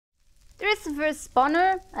here's the first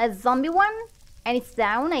spawner, a zombie one, and it's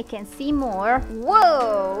down. I can see more.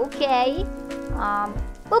 Whoa, okay.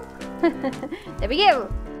 Boop. There we go.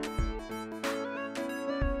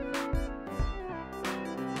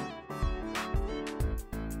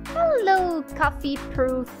 Hello,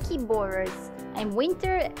 coffee-proof keyboards. I'm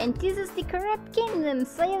Winter, and this is the Korrupt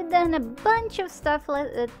Kingdoms. I have done a bunch of stuff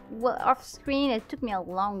off screen. It took me a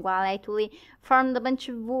long while. I actually farmed a bunch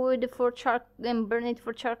of wood for and burned it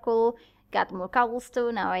for charcoal. Got more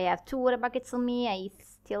cobblestone. Now I have 2 water buckets on me. I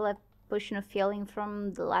still have potion of healing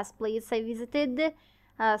from the last place I visited.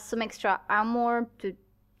 Some extra armor to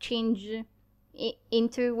change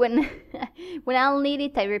into when when I'll need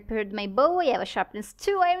it. I repaired my bow. I have a sharpness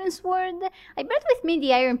 2 iron sword. I brought with me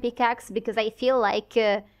the iron pickaxe because I feel like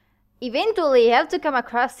eventually I have to come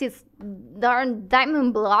across this darn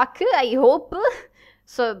diamond block, I hope.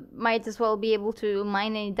 So might as well be able to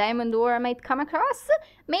mine any diamond ore I might come across.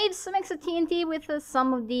 Made some extra TNT with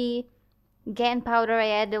some of the gunpowder I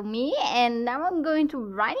had on me, and now I'm going to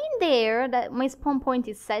run in there. That my spawn point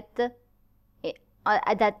is set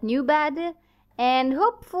at that new bed. And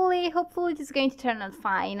hopefully it is going to turn out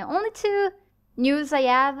fine. Only 2 news I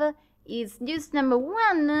have is news number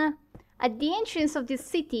 1. At the entrance of this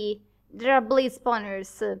city, there are blaze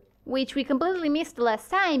spawners, which we completely missed last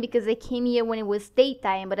time because I came here when it was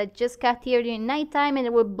daytime, but I just got here during nighttime and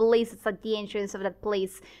there were blazes at the entrance of that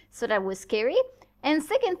place, so that was scary. And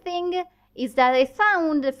second thing is that I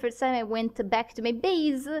found, the first time I went back to my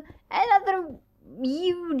base, another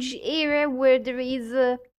huge area where there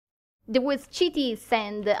was cheaty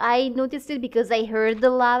sand. I noticed it because I heard the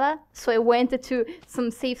lava, so I went to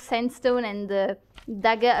some safe sandstone and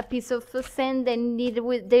dug a piece of sand, and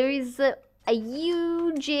there is a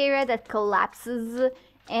huge area that collapses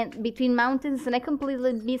and between mountains, and I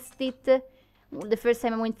completely missed it the first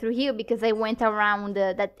time I went through here because I went around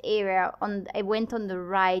that area. I went on the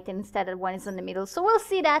right and instead that one is in the middle. So we'll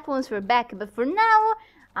see that once we're back, but for now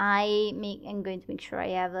I'm going to make sure I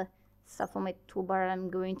have stuff on my toolbar I'm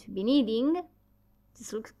going to be needing.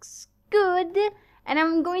 This looks good, and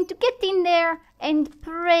I'm going to get in there and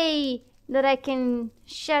pray that I can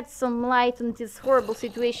shed some light on this horrible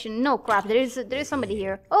situation. No, crap, there is somebody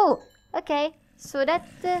here. Oh, okay, so that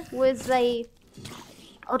was a...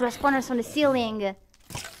 Oh, there are spawners on the ceiling.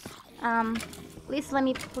 Please let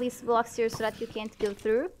me place blocks here so that you can't go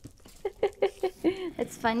through.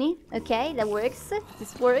 That's funny. Okay, that works.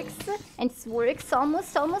 This works, and this works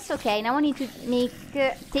almost. Okay, now I need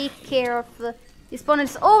to take care of the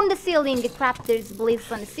spawners on the ceiling. Crap, there's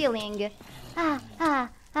blazes on the ceiling.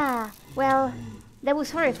 Well, that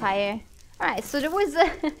was horrifying. Alright, so there was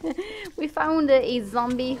we found a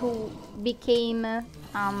zombie who became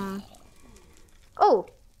Oh,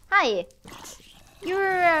 hi.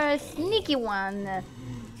 You're a sneaky one.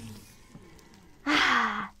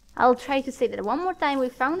 I'll try to say that one more time. We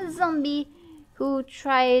found a zombie who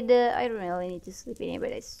tried... I don't really need to sleep in here,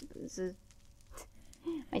 but I suppose...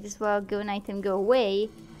 might as well go night and go away.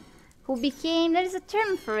 Who became... There is a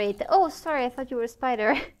term for it. Oh, sorry, I thought you were a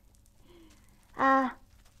spider.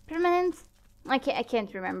 Permanent? I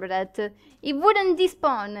can't remember that. It wouldn't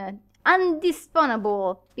despawn.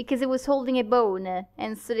 Undespawnable, because it was holding a bone.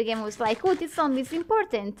 And so the game was like, oh, this zombie is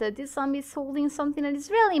important. This zombie is holding something that is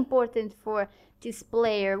really important for this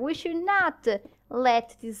player. We should not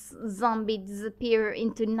let this zombie disappear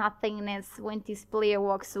into nothingness when this player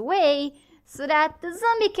walks away, so that the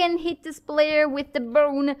zombie can hit this player with the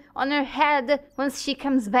bone on her head once she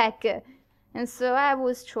comes back. And so I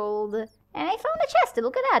was trolled, and I found a chest.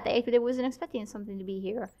 Look at that. I wasn't expecting something to be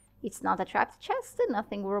here. It's not a trapped chest.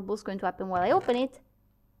 Nothing horrible is going to happen while I open it.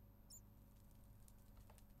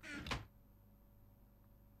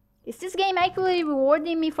 Is this game actually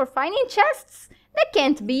rewarding me for finding chests? That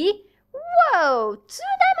can't be. Whoa, 2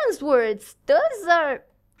 diamond swords. Those are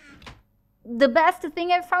the best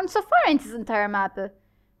thing I've found so far in this entire map.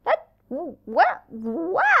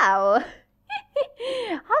 Wow.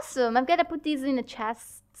 Awesome. I've got to put these in the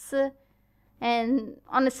chests. And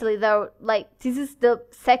honestly though, like, this is the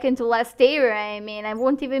second to last area. I mean, I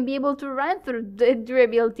won't even be able to run through the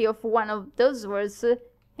durability of one of those swords.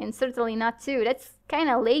 And certainly not 2. That's kind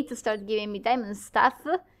of late to start giving me diamond stuff.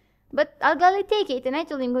 But I'll gladly take it. And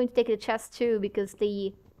actually I'm going to take the chest too, because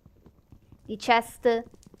the chest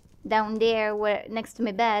down there where next to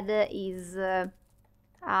my bed is,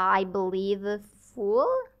 I believe, full.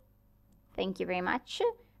 Thank you very much.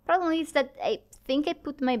 Problem is that I think I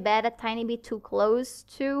put my bed a tiny bit too close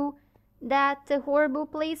to that horrible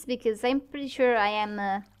place, because I'm pretty sure I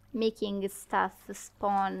am making stuff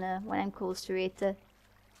spawn when I'm close to it. I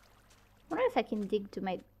wonder if I can dig to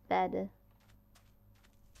my bed.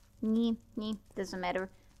 Doesn't matter.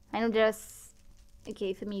 I know there's...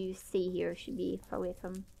 Okay, for me to stay here, should be far away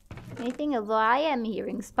from anything, although I am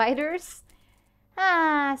hearing spiders.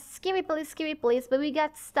 Ah, scary place, but we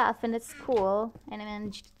got stuff and that's cool. And I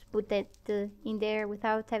managed to put that in there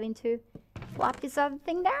without having to flop this other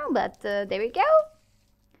thing down, but there we go.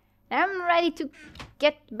 I'm ready to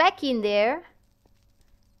get back in there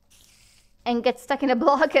and get stuck in a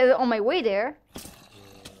block on my way there.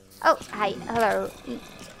 Oh, hi, hello.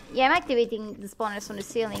 Yeah, I'm activating the spawners on the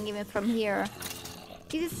ceiling even from here.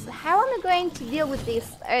 How am I going to deal with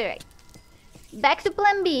this? Alright. Back to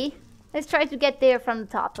plan B. Let's try to get there from the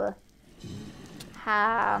top.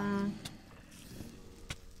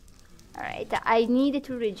 Alright, I needed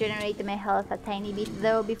to regenerate my health a tiny bit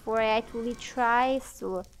though before I actually try,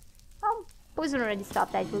 so... Oh, poison already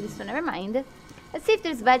stopped actually, so never mind. Let's see if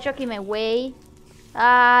there's bedrock in my way.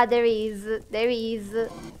 Ah, there is.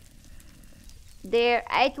 There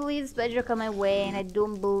actually is bedrock on my way, and I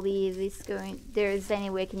don't believe there's any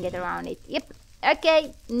way I can get around it. Yep.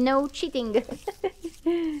 Okay, no cheating.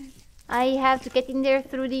 I have to get in there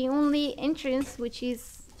through the only entrance, which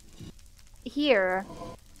is here.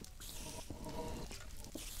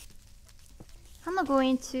 I'm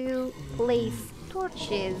going to place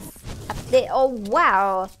torches up there. Oh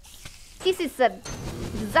wow, this is a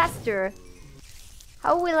disaster.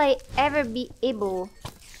 How will I ever be able?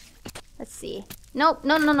 Let's see. No.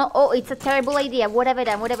 Oh, it's a terrible idea. What have I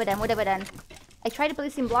done? I tried to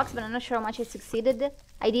place in blocks, but I'm not sure how much I succeeded.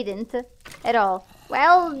 I didn't at all.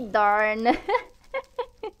 Well, darn.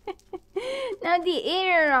 Now the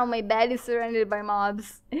area around my bed is surrounded by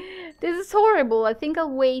mobs. This is horrible. I think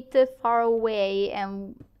I'll wait far away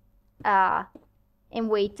and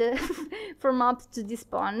wait for mobs to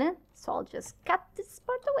despawn. So I'll just cut this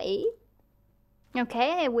part away.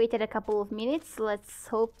 Okay, I waited a couple of minutes. Let's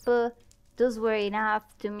hope those were enough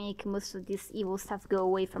to make most of this evil stuff go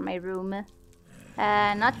away from my room.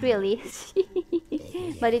 Not really.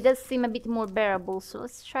 But it does seem a bit more bearable, so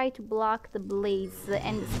let's try to block the blaze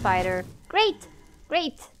and the spider. Great!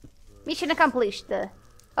 Mission accomplished.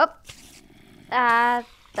 Oh! Ah,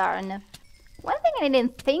 darn. One thing I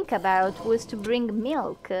didn't think about was to bring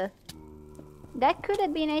milk. That could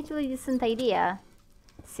have been actually a decent idea,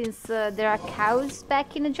 since there are cows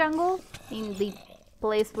back in the jungle, in the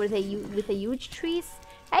place with the huge trees.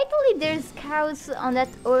 Actually, there's cows on that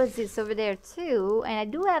oasis over there too, and I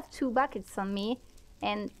do have 2 buckets on me.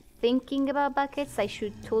 And thinking about buckets, I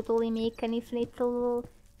should totally make an infinite little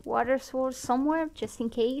water source somewhere, just in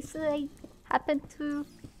case I happen to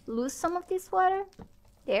lose some of this water.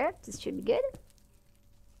 There, this should be good.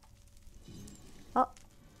 Oh,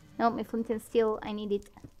 no, my flint and steel, I need it.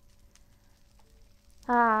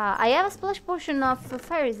 I have a splash potion of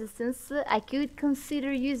fire resistance. I could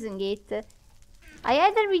consider using it. I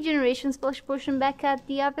had a regeneration splash potion back at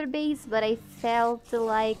the other base, but I felt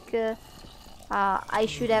like I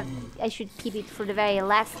should keep it for the very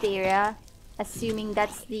last area, assuming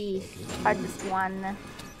that's the hardest one.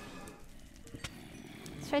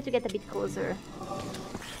 Let's try to get a bit closer.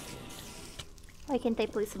 Why can't I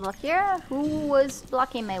place a block here? Who was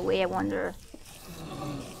blocking my way, I wonder?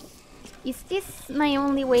 Is this my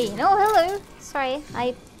only way in? Oh, hello! Sorry,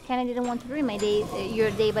 I kinda didn't want to ruin my day,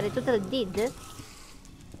 your day, but I totally did.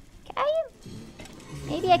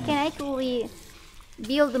 Maybe I can actually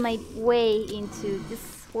build my way into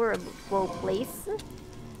this horrible place.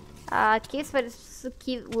 Cave spiders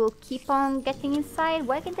will keep on getting inside.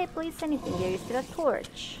 Why can't I place anything here? Is there a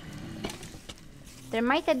torch? There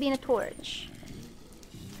might have been a torch.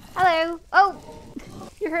 Hello! Oh!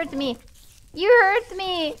 You hurt me! You hurt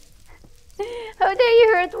me! How dare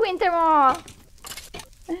you hurt WintherMaw!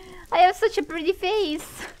 I have such a pretty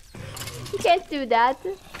face! You can't do that.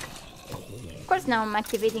 Of course now I'm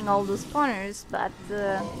activating all those spawners, but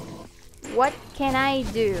what can I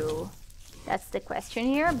do? That's the question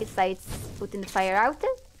here, besides putting the fire out.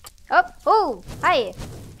 Oh! Oh! Hi!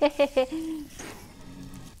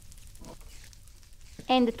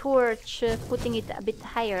 And the torch, putting it a bit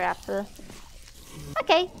higher up.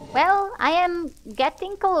 Okay, well, I am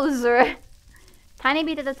getting closer. Tiny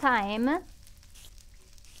bit at a time.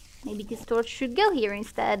 Maybe this torch should go here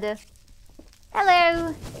instead.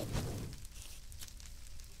 Hello!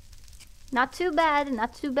 Not too bad,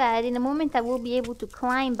 not too bad. In a moment I will be able to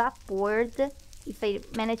climb upward if I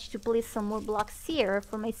manage to place some more blocks here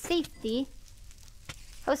for my safety.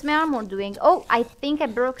 How's my armor doing? Oh, I think I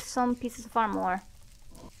broke some pieces of armor.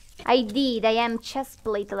 I did, I am chest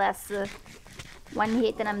plateless. One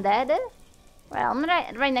hit and I'm dead. Well, I'm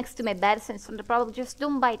right next to my bed, so it's on the problem. Just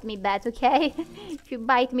don't bite me, bat, okay? If you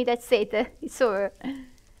bite me, that's it. It's over.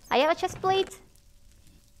 I have a chest plate.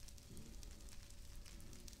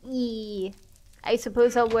 I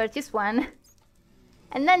suppose I'll wear this one.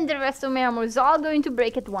 And then the rest of my armor is all going to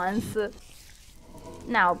break at once.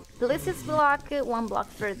 Now, place this block one block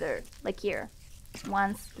further, like here.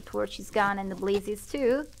 Once the torch is gone and the blaze is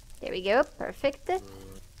too. There we go, perfect.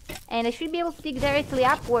 And I should be able to dig directly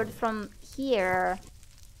upward from here,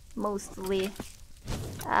 mostly.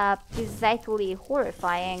 This is actually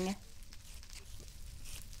horrifying.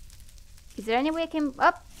 Is there any way I can...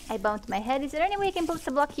 Oh, I bumped my head. Is there any way I can post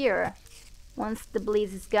a block here? Once the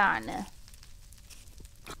blaze is gone.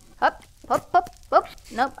 Hop, hop, hop, hop.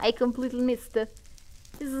 Nope, I completely missed. This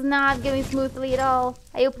is not going smoothly at all.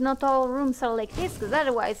 I hope not all rooms are like this, because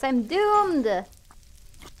otherwise I'm doomed.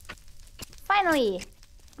 Finally!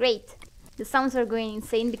 Great. The sounds are going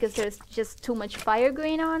insane because there's just too much fire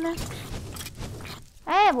going on.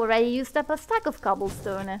 I have already used up a stack of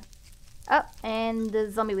cobblestone. Oh, and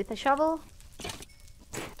the zombie with a shovel.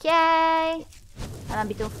 Okay. I'm a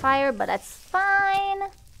bit on fire, but that's fine.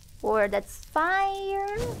 Or that's fire.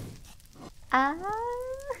 Ah.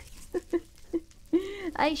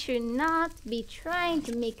 I should not be trying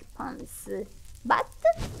to make puns. But,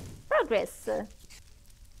 progress.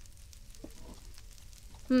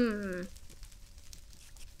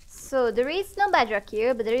 So, there is no bedrock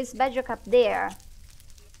here, but there is bedrock up there.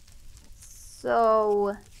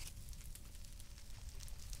 So...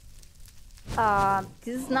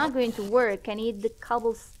 this is not going to work. I need the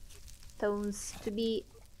cobblestones to be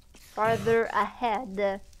farther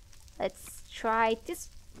ahead. Let's try this.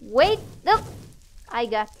 Wait! Nope! I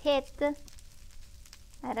got hit. And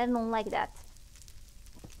I don't like that.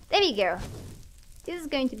 There we go. This is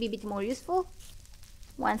going to be a bit more useful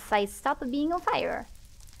once I stop being on fire.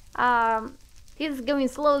 This is going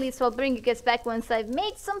slowly, so I'll bring you guys back once I've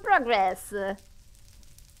made some progress.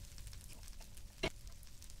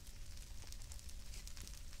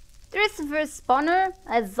 There is the first spawner,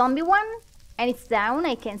 a zombie one, and it's down.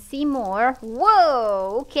 I can see more.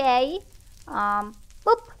 Whoa, okay.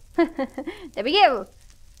 Whoop. There we go.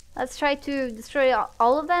 Let's try to destroy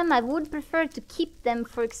all of them. I would prefer to keep them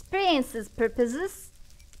for experiences purposes.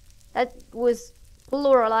 That was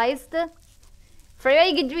pluralized. For a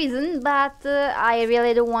very good reason, but I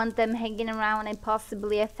really don't want them hanging around and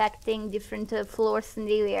possibly affecting different floors and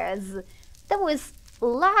areas. There was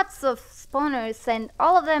lots of spawners and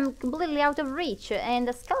all of them completely out of reach, and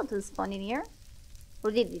a skeleton spawned in here.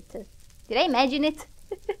 Or did it? Did I imagine it?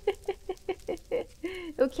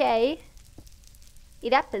 Okay.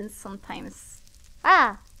 It happens sometimes.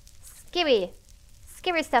 Ah! Scary!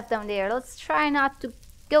 Scary stuff down there. Let's try not to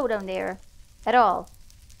go down there at all.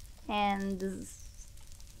 And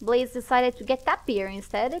Blaze decided to get up here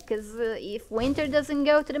instead, because if Winter doesn't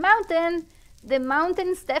go to the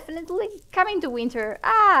mountain's definitely coming to Winter.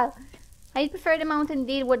 Ah! I prefer the mountain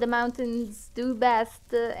did what the mountains do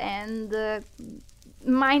best and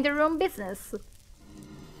mind their own business.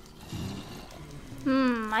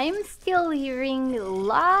 I'm still hearing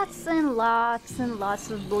lots and lots and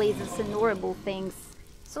lots of blazes and horrible things.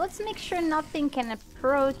 So let's make sure nothing can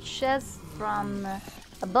approach us from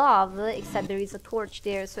above, except there is a torch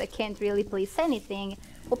there, so I can't really place anything.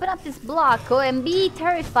 Open up this block and be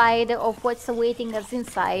terrified of what's awaiting us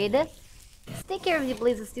inside. Let's take care of the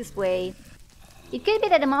blazes this way. It could be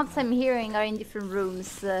that the mobs I'm hearing are in different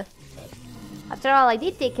rooms. After all, I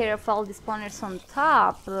did take care of all the spawners on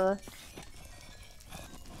top.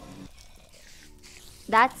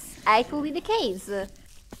 That's actually the case. Okay,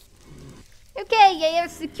 I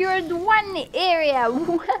have secured one area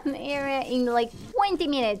in like 20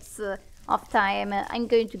 minutes of time. I'm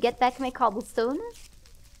going to get back my cobblestone.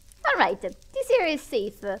 Alright, this area is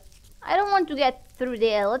safe. I don't want to get through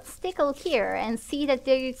there. Let's take a look here and see that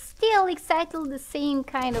there is still exactly the same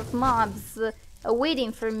kind of mobs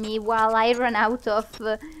waiting for me while I run out of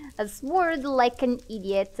a sword like an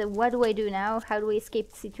idiot. What do I do now? How do I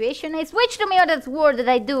escape the situation? I switched to my other sword that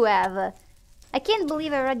I do have. I can't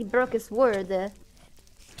believe I already broke a sword.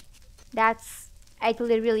 That's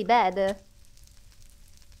actually really bad.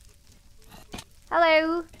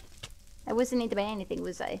 Hello? I wasn't hit by anything,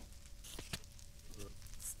 was I?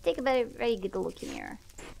 Let's take a very good look in here.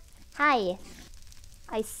 Hi.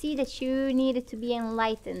 I see that you needed to be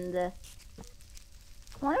enlightened. I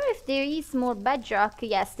wonder if there is more bedrock.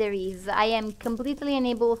 Yes, there is. I am completely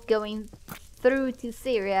unable of going through this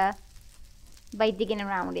area by digging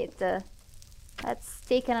around it. Let's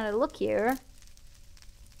take another look here.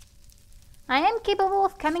 I am capable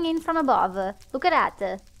of coming in from above. Look at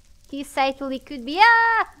that. This actually could be...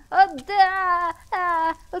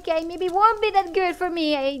 Okay, maybe it won't be that good for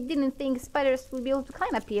me. I didn't think spiders would be able to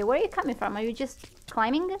climb up here. Where are you coming from? Are you just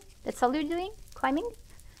climbing? That's all you're doing? Climbing?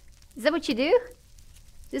 Is that what you do?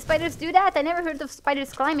 Do spiders do that? I never heard of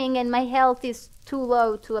spiders climbing and my health is too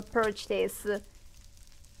low to approach this.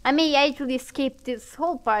 I may actually skip this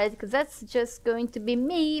whole part because that's just going to be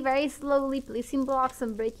me very slowly placing blocks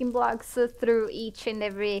and breaking blocks through each and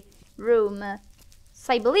every room.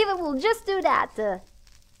 So I believe I will just do that.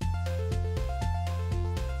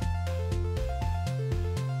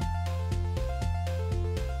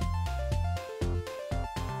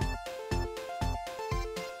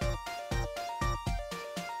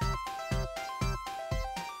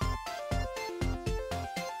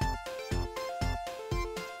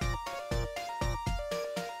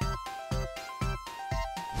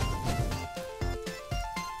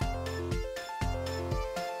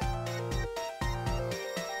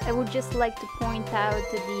 I would just like to point out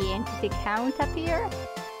the entity count up here.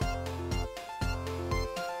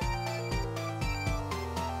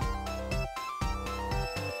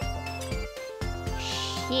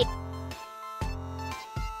 Shit.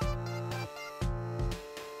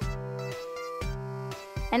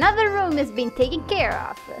 Another room has been taken care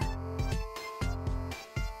of.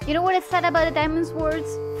 You know what I said about the diamond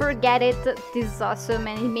swords? Forget it, this is awesome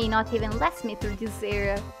and it may not even last me through this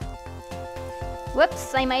area.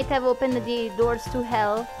 Whoops, I might have opened the doors to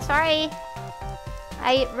hell. Sorry.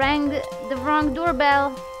 I rang the wrong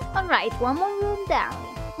doorbell. Alright, one more room down.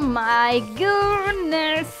 My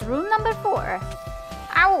goodness! Room number 4.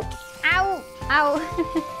 Ow! Ow! Ow!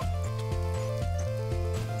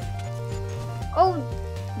 Oh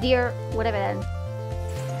dear, whatever then.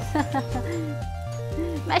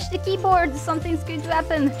 Mash the keyboard, something's going to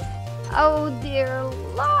happen. Oh dear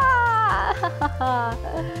Lord!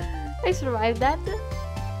 I survived that.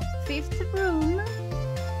 5th room.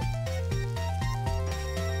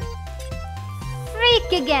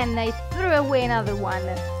 Freak again! I threw away another one.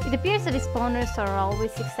 It appears that the spawners are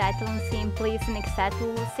always exactly in the same place and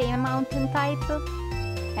exactly the same mountain type.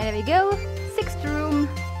 And there we go. 6th room.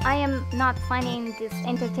 I am not finding this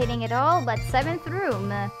entertaining at all, but 7th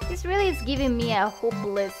room. This really is giving me a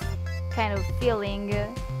hopeless kind of feeling.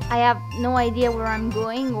 I have no idea where I'm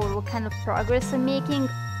going or what kind of progress I'm making.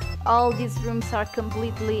 All these rooms are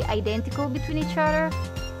completely identical between each other.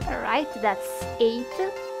 Alright, that's 8.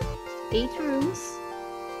 8 rooms.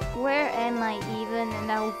 Where am I even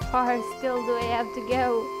and how far still do I have to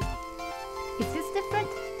go? Is this different?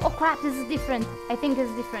 Oh crap, this is different. I think this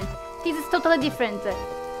is different. This is totally different.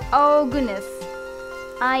 Oh goodness.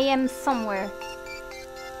 I am somewhere.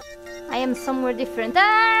 I am somewhere different.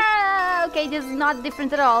 Ah! Okay, this is not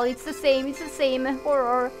different at all. It's the same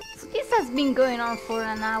horror. So this has been going on for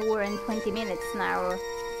an hour and 20 minutes now.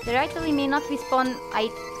 There actually may not be spawn. I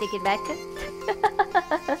take it back.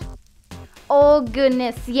 Oh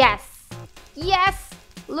goodness, yes! Yes!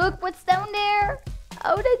 Look what's down there!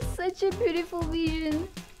 Oh, that's such a beautiful vision.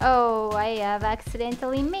 Oh, I have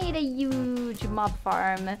accidentally made a huge mob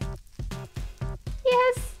farm.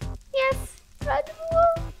 Yes! Yes! Radical!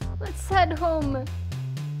 Let's head home.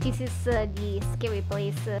 This is the scary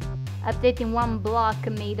place. Updating one block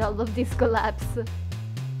made all of this collapse.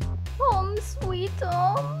 Home, sweet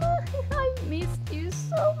home. I missed you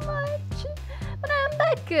so much. But I'm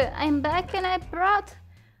back. I'm back and I brought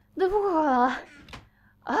the wall.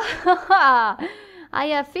 I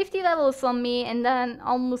have 50 levels on me and then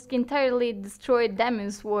almost entirely destroyed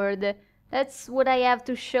Diamond Sword. That's what I have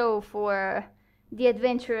to show for the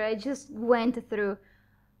adventure I just went through.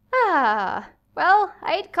 Well,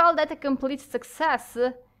 I'd call that a complete success.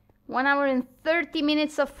 1 hour and 30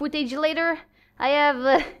 minutes of footage later, I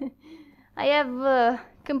have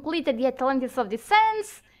completed the Atlantis of the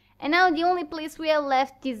Sands, and now the only place we have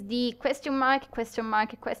left is the question mark place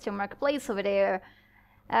over there.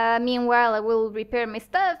 Meanwhile, I will repair my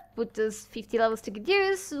stuff, put those 50 levels to good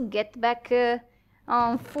use, get back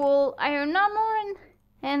on full iron armor,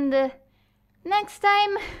 and next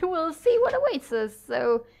time we'll see what awaits us.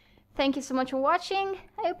 So, thank you so much for watching.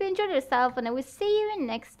 I hope you enjoyed yourself, and I will see you in the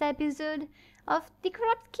next episode of the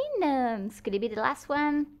Korrupt Kingdoms. Could it be the last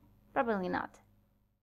one? Probably not.